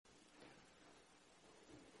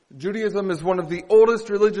Judaism is one of the oldest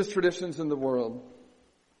religious traditions in the world.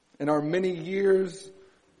 In our many years,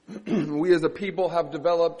 we as a people have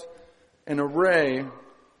developed an array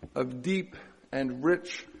of deep and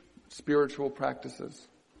rich spiritual practices.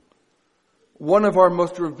 One of our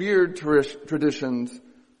most revered traditions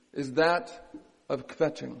is that of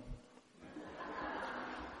kvetching.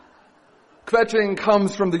 Kvetching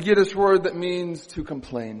comes from the Yiddish word that means to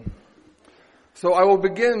complain. So I will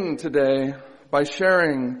begin today by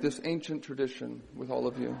sharing this ancient tradition with all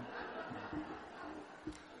of you.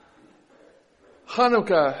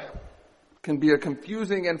 Hanukkah can be a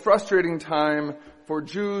confusing and frustrating time for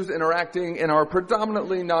Jews interacting in our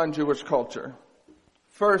predominantly non-Jewish culture.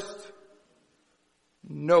 First,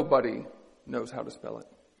 nobody knows how to spell it.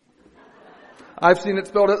 I've seen it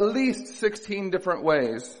spelled at least 16 different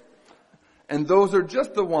ways, and those are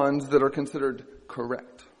just the ones that are considered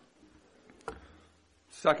correct.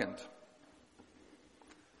 Second,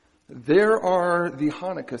 there are the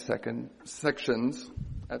Hanukkah sections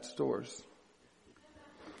at stores.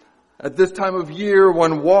 At this time of year,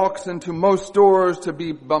 one walks into most stores to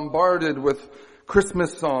be bombarded with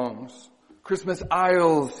Christmas songs, Christmas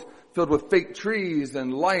aisles filled with fake trees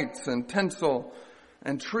and lights and tinsel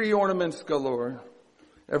and tree ornaments galore.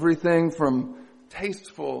 Everything from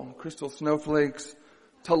tasteful crystal snowflakes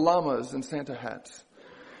to llamas and Santa hats.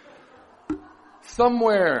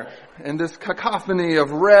 Somewhere in this cacophony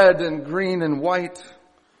of red and green and white,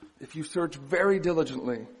 if you search very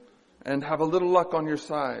diligently and have a little luck on your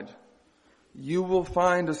side, you will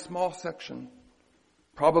find a small section,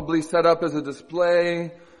 probably set up as a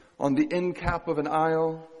display on the end cap of an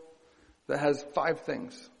aisle, that has 5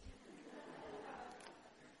 things.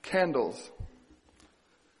 Candles,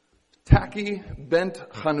 tacky bent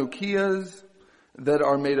Chanukias that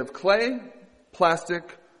are made of clay,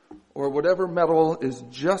 plastic, or whatever metal is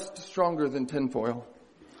just stronger than tinfoil.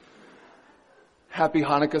 Happy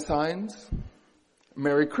Hanukkah signs,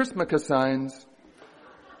 Merry Christmas signs,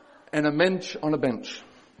 and a mensch on a bench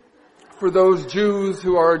for those Jews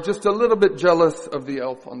who are just a little bit jealous of the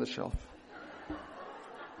elf on the shelf.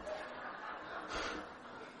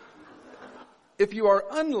 If you are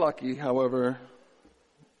unlucky, however,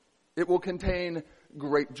 it will contain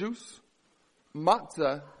grape juice,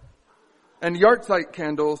 matzah, and yahrzeit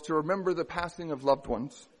candles to remember the passing of loved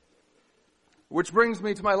ones. Which brings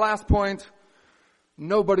me to my last point.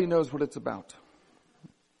 Nobody knows what it's about.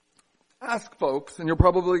 Ask folks, and you'll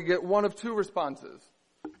probably get one of 2 responses.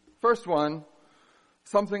 First one,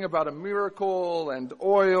 something about a miracle and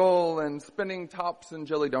oil and spinning tops and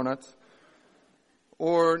jelly donuts.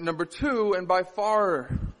 Or number 2, and by far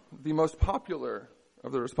the most popular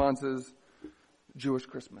of the responses, Jewish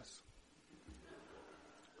Christmas.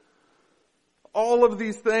 All of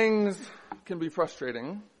these things can be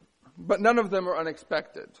frustrating, but none of them are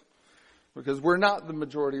unexpected because we're not the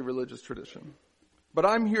majority religious tradition. But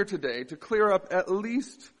I'm here today to clear up at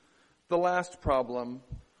least the last problem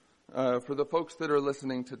for the folks that are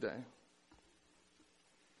listening today.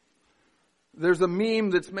 There's a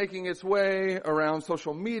meme that's making its way around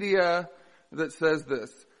social media that says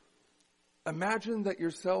this: imagine that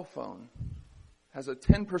your cell phone has a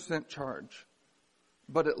 10% charge,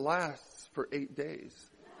 but it lasts for 8 days.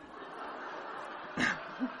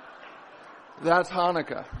 That's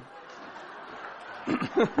Hanukkah.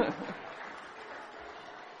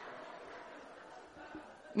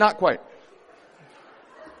 Not quite.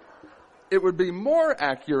 It would be more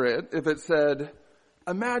accurate if it said,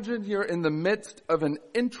 imagine you're in the midst of an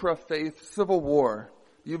intra-faith civil war.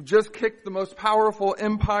 You've just kicked the most powerful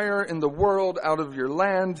empire in the world out of your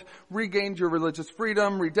land, regained your religious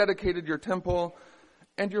freedom, rededicated your temple,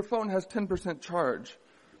 and your phone has 10% charge,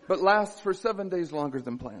 but lasts for 7 days longer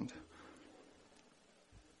than planned.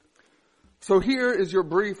 So here is your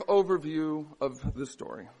brief overview of the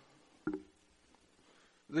story.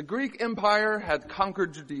 The Greek Empire had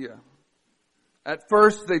conquered Judea. At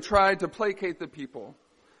first, they tried to placate the people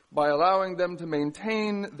by allowing them to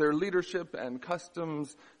maintain their leadership and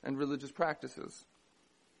customs and religious practices.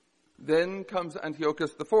 Then comes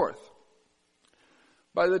Antiochus IV.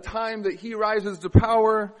 By the time that he rises to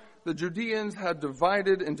power, the Judeans had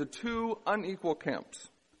divided into 2 unequal camps.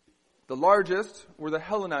 The largest were the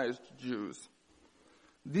Hellenized Jews.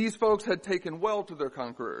 These folks had taken well to their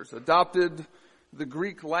conquerors, adopted the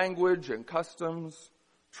Greek language and customs,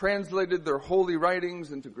 translated their holy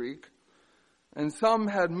writings into Greek, and some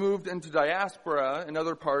had moved into diaspora in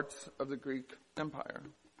other parts of the Greek Empire.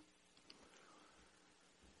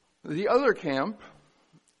 The other camp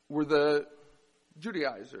were the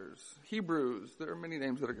Judaizers, Hebrews. There are many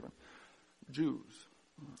names that are given. Jews.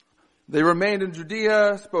 They remained in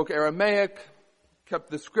Judea, spoke Aramaic, kept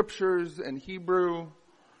the scriptures in Hebrew,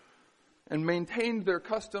 and maintained their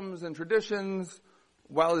customs and traditions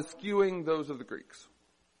while eschewing those of the Greeks.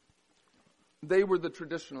 They were the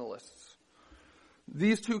traditionalists.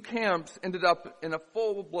 These two camps ended up in a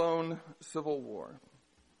full-blown civil war.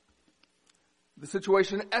 The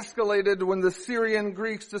situation escalated when the Syrian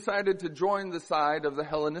Greeks decided to join the side of the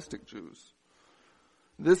Hellenistic Jews.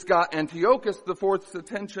 This got Antiochus IV's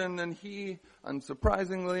attention, and he,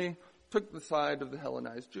 unsurprisingly, took the side of the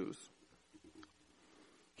Hellenized Jews.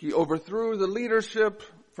 He overthrew the leadership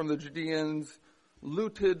from the Judeans,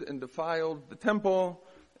 looted and defiled the temple,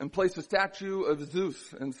 and placed a statue of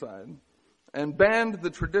Zeus inside, and banned the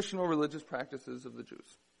traditional religious practices of the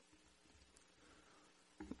Jews.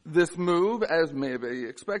 This move, as may be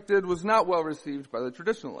expected, was not well received by the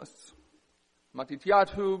traditionalists.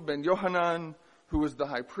 Matityahu ben Yohanan, who was the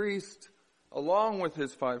high priest, along with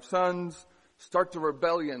his 5 sons, start a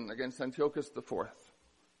rebellion against Antiochus IV.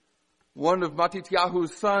 One of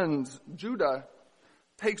Matityahu's sons, Judah,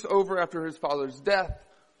 takes over after his father's death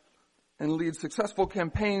and leads successful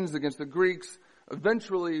campaigns against the Greeks,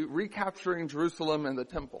 eventually recapturing Jerusalem and the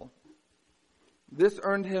temple. This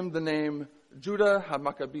earned him the name Judah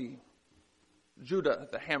HaMaccabee, Judah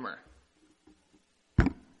the Hammer.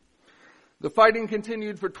 The fighting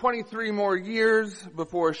continued for 23 more years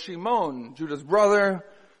before Shimon, Judah's brother,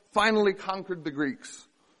 finally conquered the Greeks,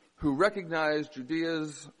 who recognized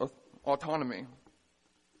Judea's autonomy.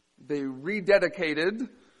 They rededicated,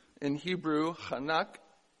 in Hebrew, Hanukkah,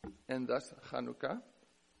 and thus Hanukkah,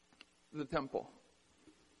 the temple.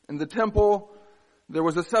 In the temple, there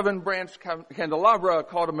was a 7-branch candelabra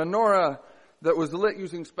called a menorah that was lit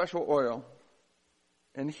using special oil.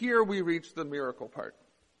 And here we reach the miracle part.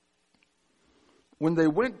 When they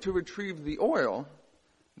went to retrieve the oil,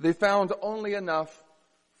 they found only enough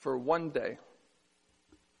for 1 day.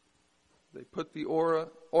 They put the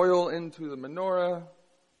oil into the menorah.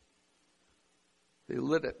 They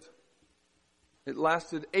lit it. It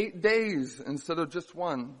lasted 8 days instead of just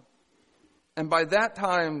 1. And by that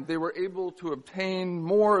time, they were able to obtain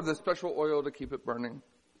more of the special oil to keep it burning.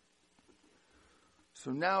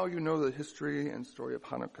 So now you know the history and story of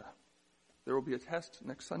Hanukkah. There will be a test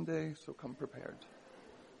next Sunday, so come prepared.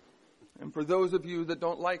 And for those of you that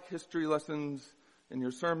don't like history lessons in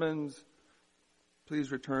your sermons,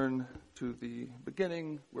 please return to the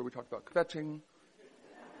beginning where we talked about kvetching.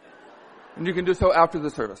 And you can do so after the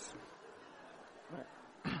service.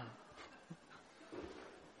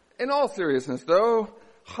 In all seriousness, though,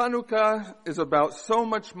 Hanukkah is about so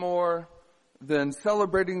much more than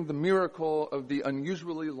celebrating the miracle of the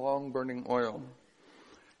unusually long burning oil.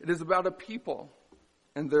 It is about a people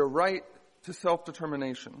and their right to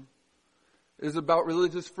self-determination. It is about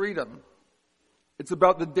religious freedom. It's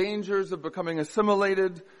about the dangers of becoming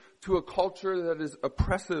assimilated to a culture that is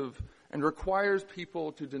oppressive and requires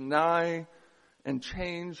people to deny and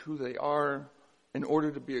change who they are in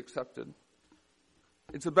order to be accepted.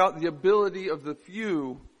 It's about the ability of the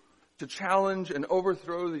few to challenge and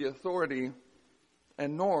overthrow the authority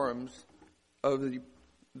and norms of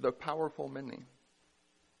the powerful many.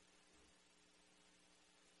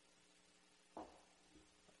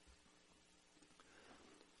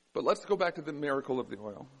 But let's go back to the miracle of the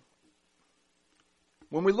oil.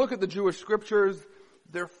 When we look at the Jewish scriptures,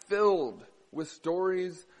 they're filled with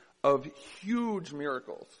stories of huge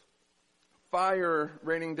miracles. Fire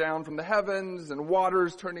raining down from the heavens, and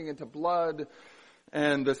waters turning into blood,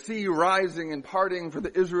 and the sea rising and parting for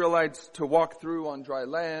the Israelites to walk through on dry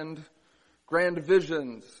land, grand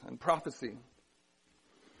visions and prophecy.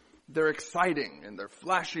 They're exciting and they're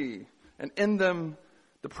flashy, and in them,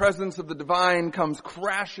 the presence of the divine comes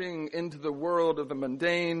crashing into the world of the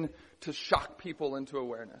mundane to shock people into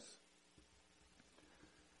awareness.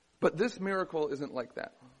 But this miracle isn't like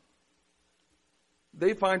that.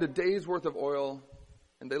 They find a day's worth of oil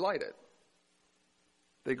and they light it.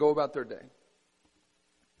 They go about their day.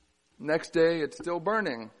 Next day, it's still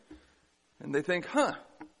burning. And they think,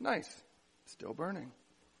 nice, still burning.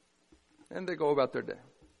 And they go about their day.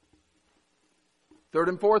 Third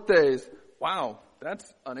and fourth days, wow,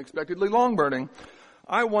 that's unexpectedly long burning.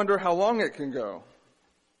 I wonder how long it can go.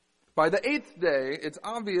 By the 8th day, it's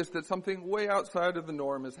obvious that something way outside of the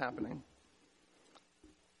norm is happening.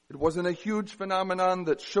 It wasn't a huge phenomenon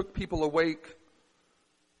that shook people awake.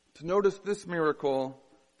 To notice this miracle,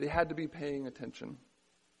 they had to be paying attention,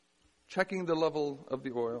 checking the level of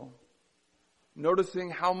the oil, noticing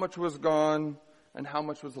how much was gone and how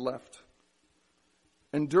much was left.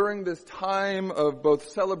 And during this time of both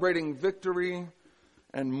celebrating victory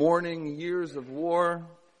and mourning years of war,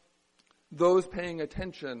 those paying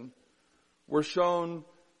attention were shown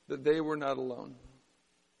that they were not alone.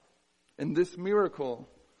 In this miracle,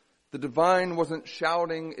 the divine wasn't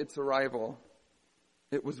shouting its arrival.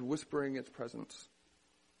 It was whispering its presence.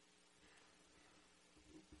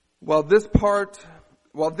 While this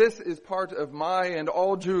is part of my and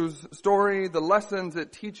all Jews' story, the lessons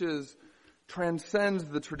it teaches transcends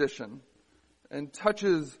the tradition and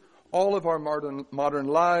touches all of our modern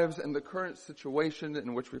lives and the current situation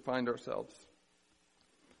in which we find ourselves.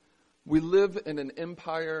 We live in an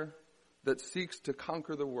empire that seeks to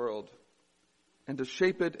conquer the world and to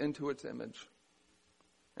shape it into its image.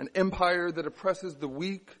 An empire that oppresses the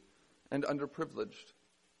weak and underprivileged,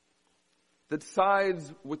 that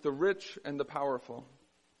sides with the rich and the powerful,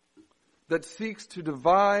 that seeks to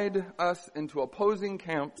divide us into opposing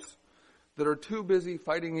camps that are too busy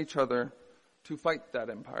fighting each other to fight that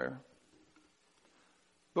empire.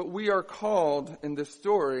 But we are called in this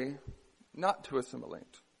story not to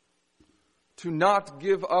assimilate, to not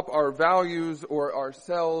give up our values or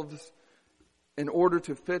ourselves in order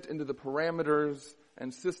to fit into the parameters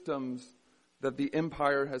and systems that the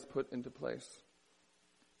empire has put into place.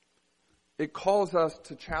 It calls us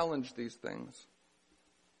to challenge these things,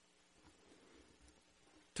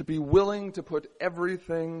 to be willing to put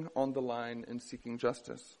everything on the line in seeking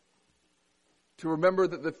justice, to remember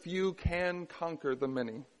that the few can conquer the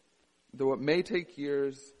many, though it may take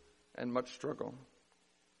years and much struggle.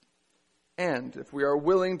 And if we are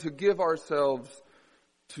willing to give ourselves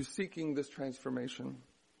to seeking this transformation,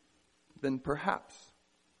 then perhaps,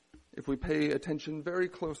 if we pay attention very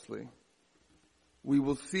closely, we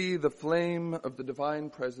will see the flame of the divine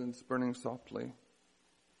presence burning softly,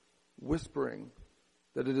 whispering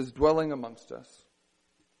that it is dwelling amongst us,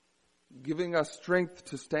 giving us strength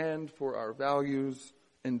to stand for our values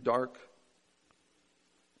in dark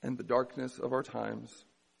and the darkness of our times,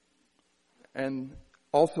 and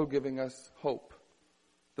also giving us hope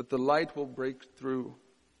that the light will break through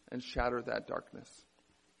and shatter that darkness.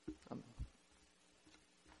 Amen.